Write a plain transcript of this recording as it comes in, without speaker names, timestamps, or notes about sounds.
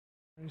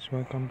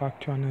Welcome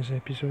back to another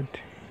episode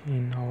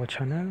in our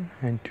channel,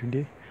 and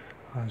today,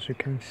 as you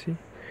can see,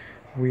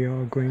 we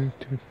are going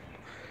to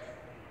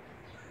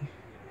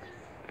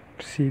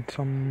seed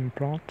some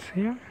plants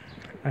here.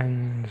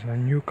 And the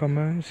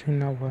newcomers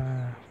in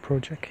our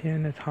project here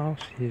in the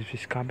house is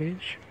this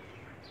cabbage,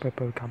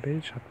 purple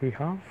cabbage that we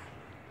have.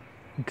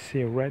 It's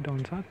a red on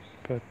that,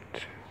 but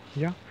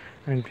yeah,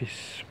 and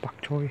this pak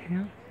choi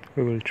here,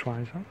 we will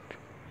try that.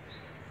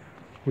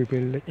 We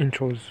will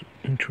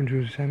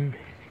introduce them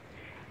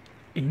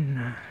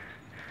in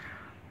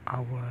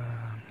our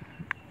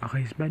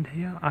raised bed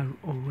here. I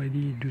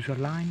already do the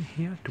line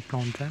here to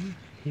plant them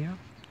here.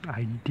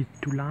 I did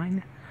 2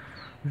 lines.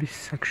 This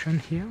section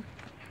here,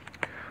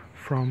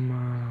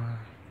 from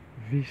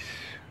this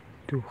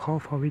to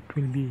half of it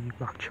will be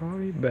pak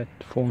choi, but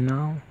for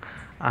now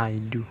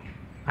I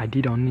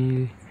did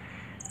only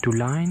 2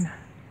 lines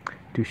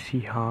to see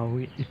how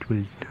it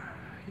will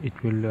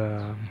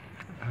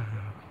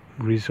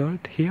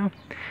result here,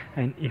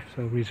 and if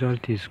the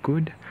result is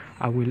good,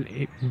 I will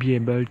be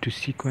able to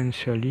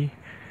sequentially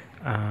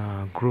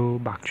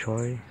grow pak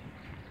choi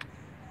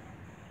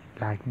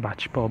like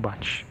batch per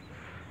batch.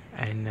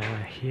 And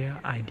here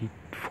I did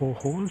 4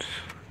 holes,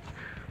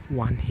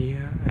 1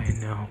 here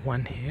and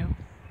 1 here,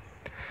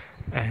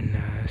 and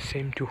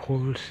same 2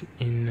 holes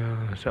in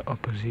the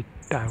opposite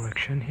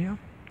direction here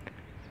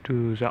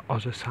to the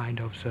other side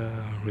of the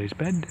raised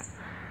bed.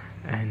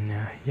 And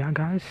yeah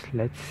guys,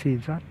 let's see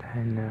that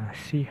and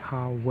see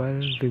how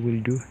well they will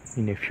do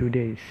in a few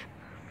days.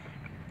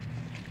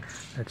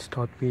 Let's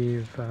start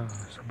with the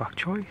pak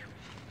choi.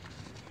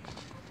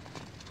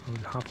 I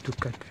will have to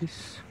cut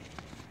this.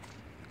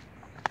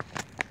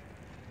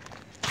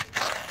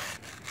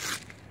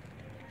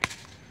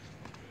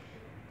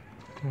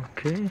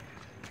 Okay.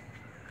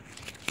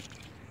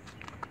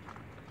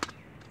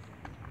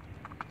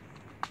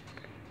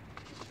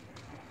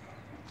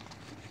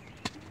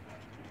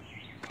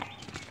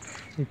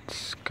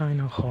 It's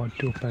kind of hard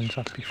to open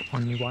that with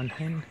only one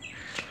hand.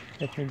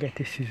 Let me get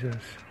the scissors.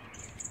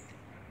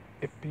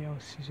 A pair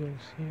of scissors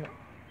here.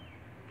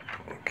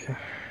 Okay.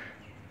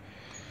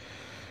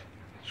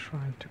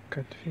 Trying to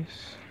cut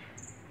this.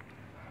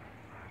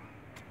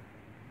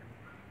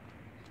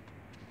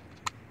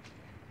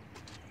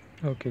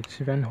 Okay, it's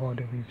even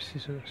harder with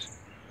scissors.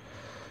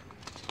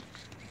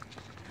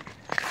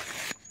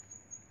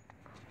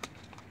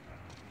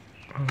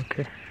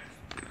 Okay.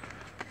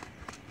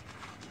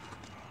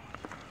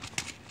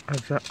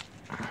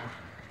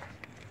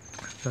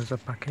 There's a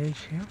package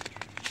here.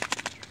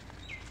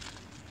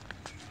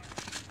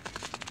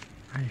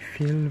 I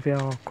feel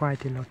there are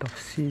quite a lot of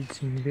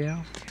seeds in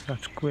there.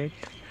 That's great.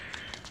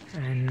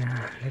 And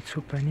let's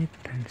open it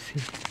and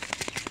see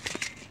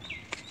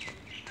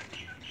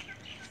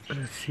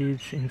the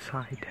seeds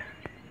inside.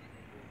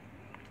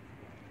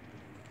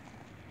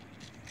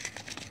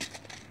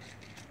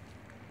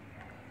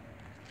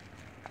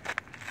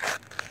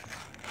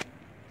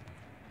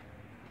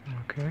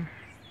 Okay.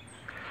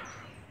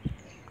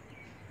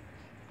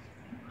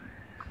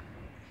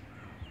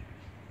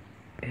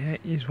 Here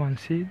is 1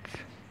 seed.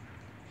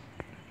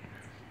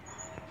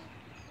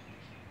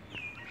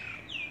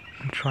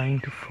 I'm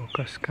trying to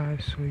focus,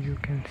 guys, so you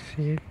can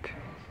see it,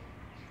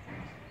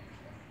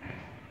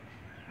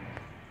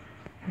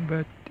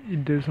 but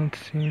it doesn't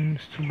seem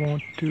to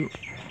want to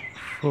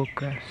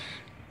focus.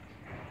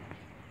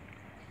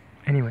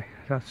 Anyway,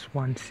 that's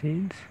 1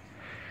 seed.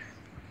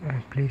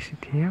 I'll place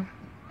it here,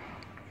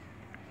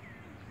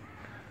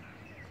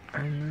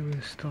 and we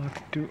will start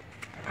to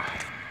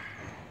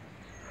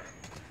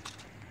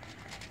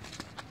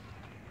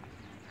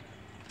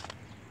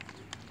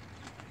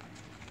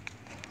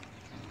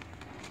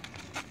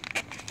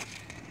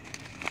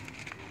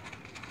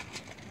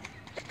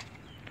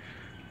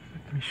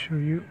show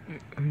you.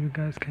 You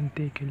guys can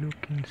take a look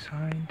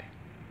inside.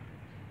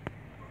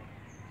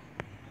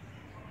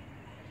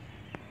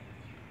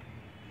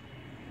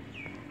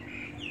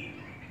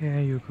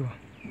 Here you go.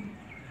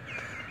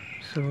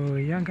 So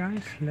yeah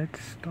guys, let's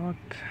start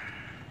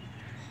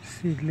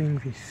seedling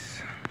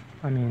this.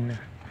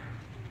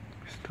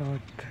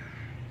 Start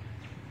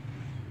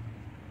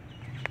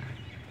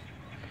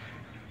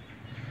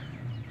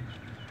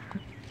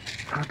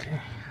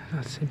okay,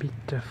 that's a bit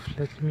tough.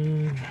 Let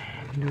me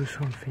do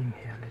something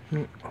here. Let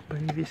me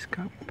open this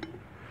cup.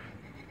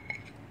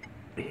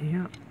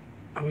 Here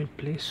I will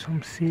place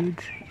some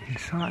seeds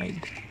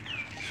inside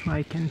so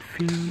I can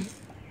film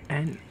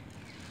and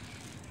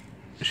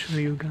show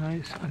you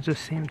guys at the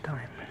same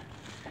time.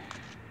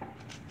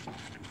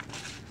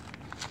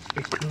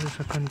 We close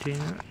the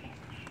container,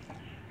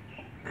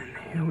 and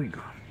here we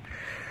go.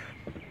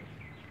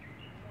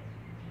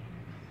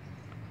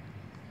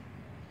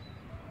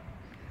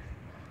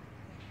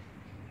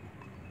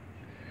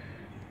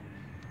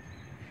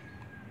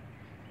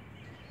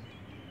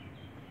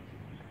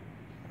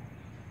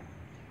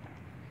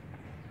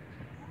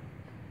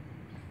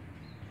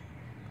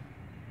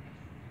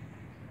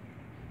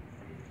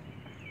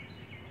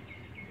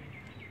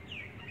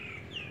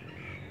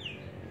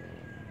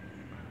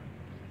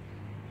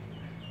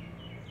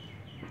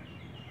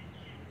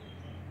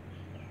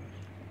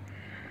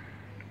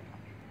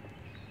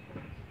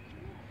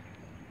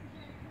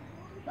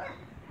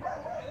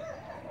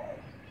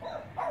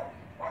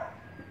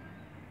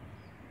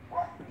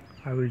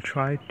 I will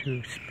try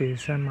to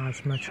space them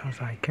as much as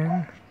I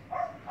can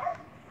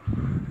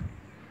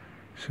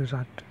so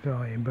that they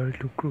are able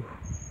to grow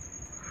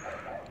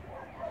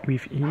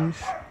with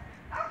ease.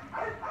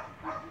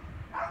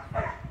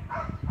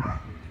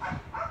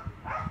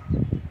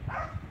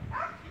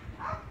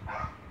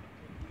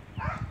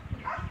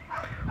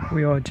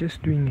 We are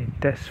just doing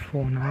a test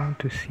for now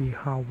to see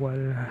how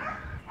well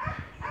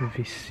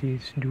these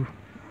seeds do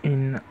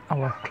in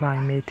our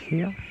climate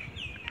here.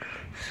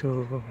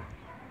 So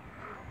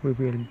we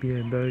will be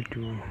able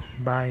to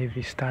buy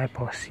this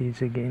type of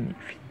seeds again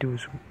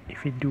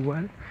if it do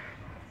well.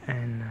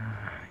 And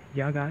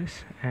yeah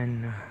guys,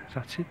 and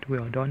that's it. We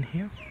are done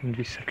here in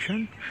this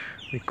section.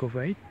 We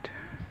cover it.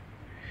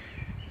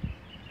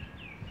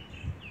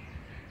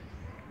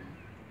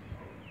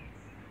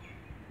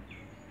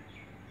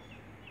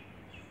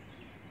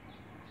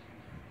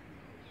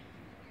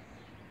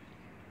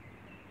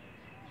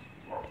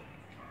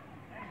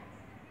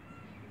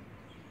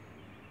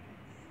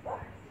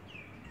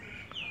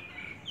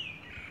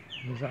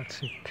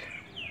 That's it.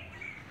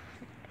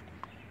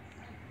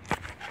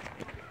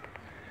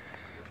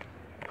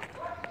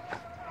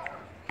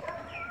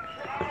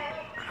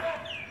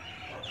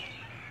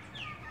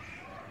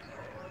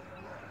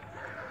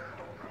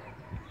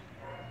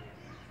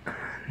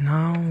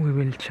 Now we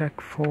will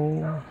check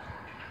for,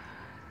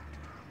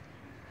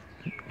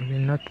 we will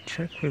not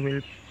check, we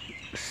will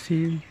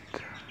seed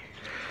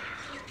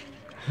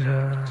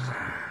the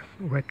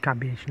red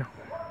cabbage now.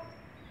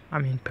 I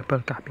mean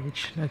purple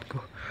cabbage. Let's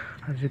go.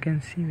 As you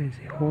can see, there's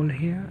a hole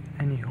here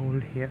and a hole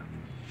here.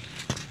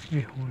 A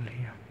hole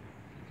here.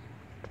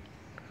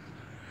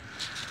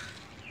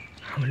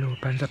 I will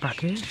open the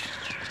package.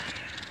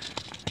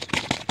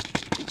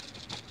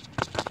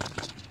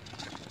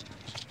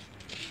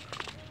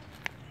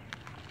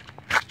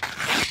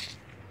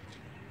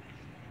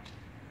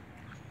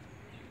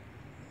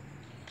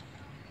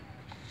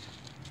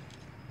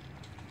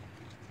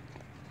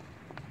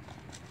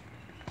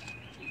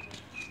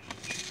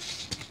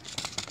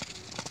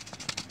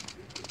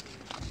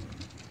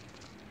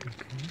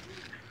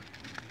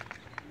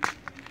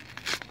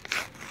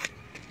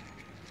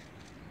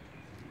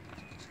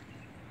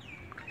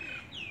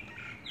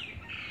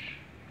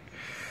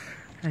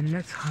 And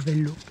let's have a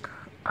look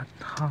at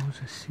how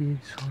the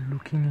seeds are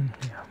looking in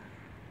here.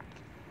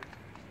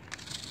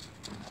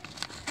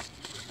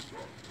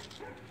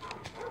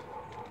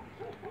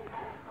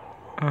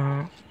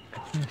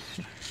 Let me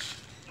see.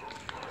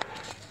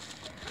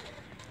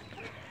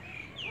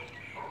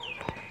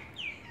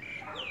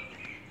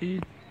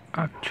 It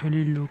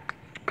actually looks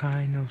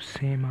kind of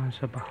same as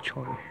the Pak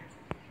Choi.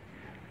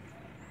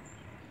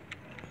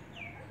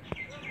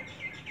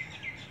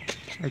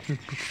 Let me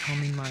put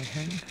some in my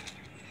hand.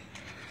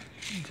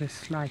 Just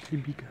slightly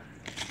bigger.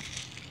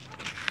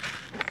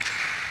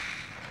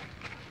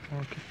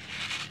 Okay.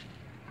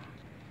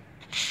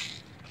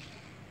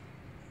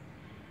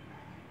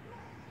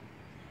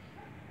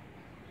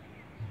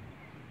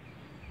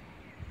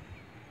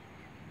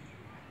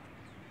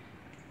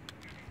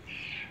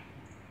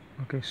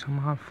 Okay,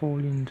 somehow fall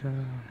in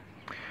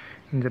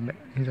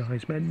the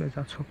raised bed, but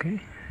that's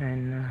okay.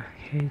 And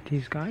here it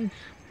is, guys.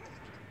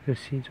 The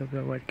seeds of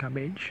the red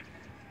cabbage.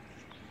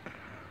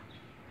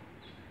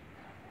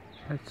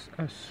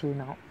 Let's sow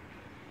now.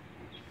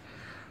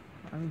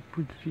 I'll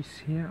put this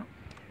here.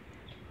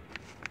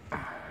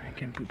 I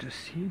can put the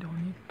seed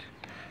on it.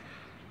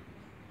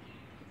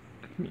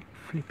 Let me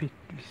flip it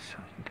this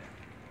side.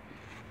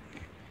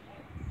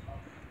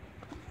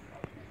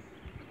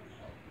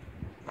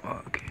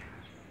 Okay.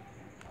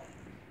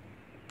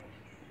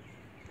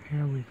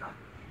 Here we go.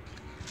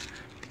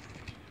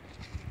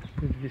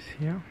 Put this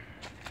here.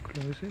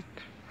 Close it.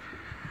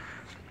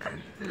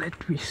 And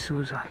let me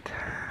sow that.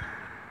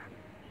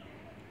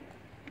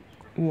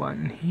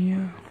 One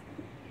here,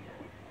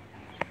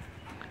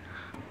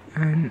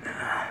 and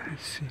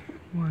let's see,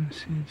 one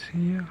seeds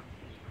here,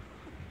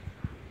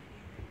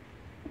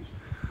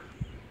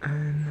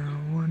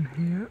 and one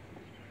here.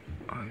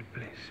 I'll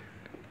place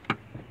it,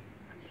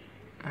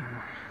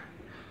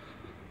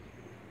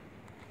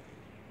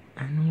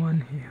 and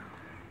one here.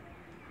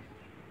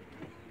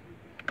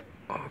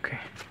 Okay.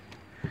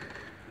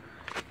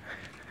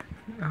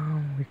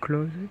 Now we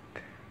close it.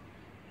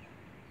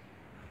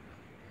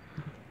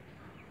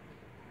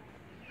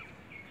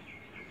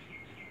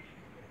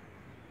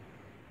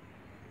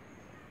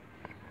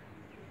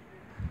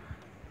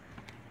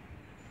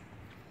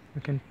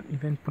 You can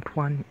even put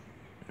one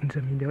in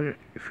the middle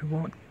if you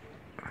want.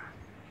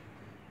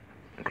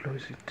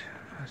 Close it.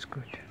 That's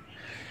good.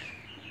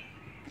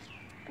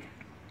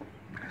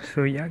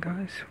 So yeah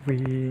guys,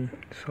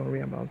 sorry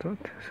about that.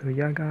 So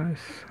yeah guys,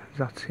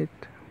 that's it.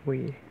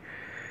 We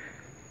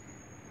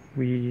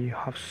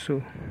have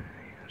sown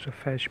the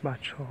first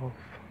batch of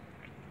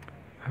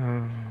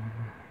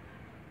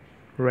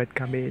red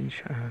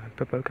cabbage,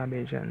 purple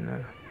cabbage,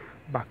 and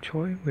Pak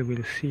Choi. We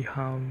will see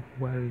how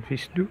well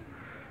this do.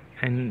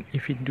 And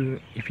if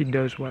it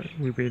does well,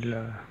 we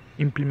will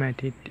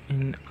implement it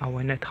in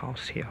our net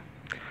house here.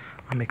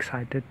 I'm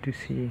excited to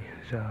see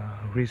the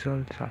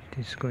results that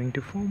is going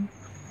to form.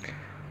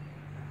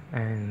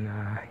 And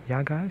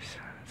yeah guys,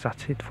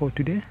 that's it for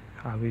today.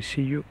 I will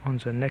see you on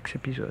the next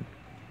episode.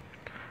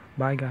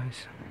 Bye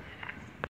guys.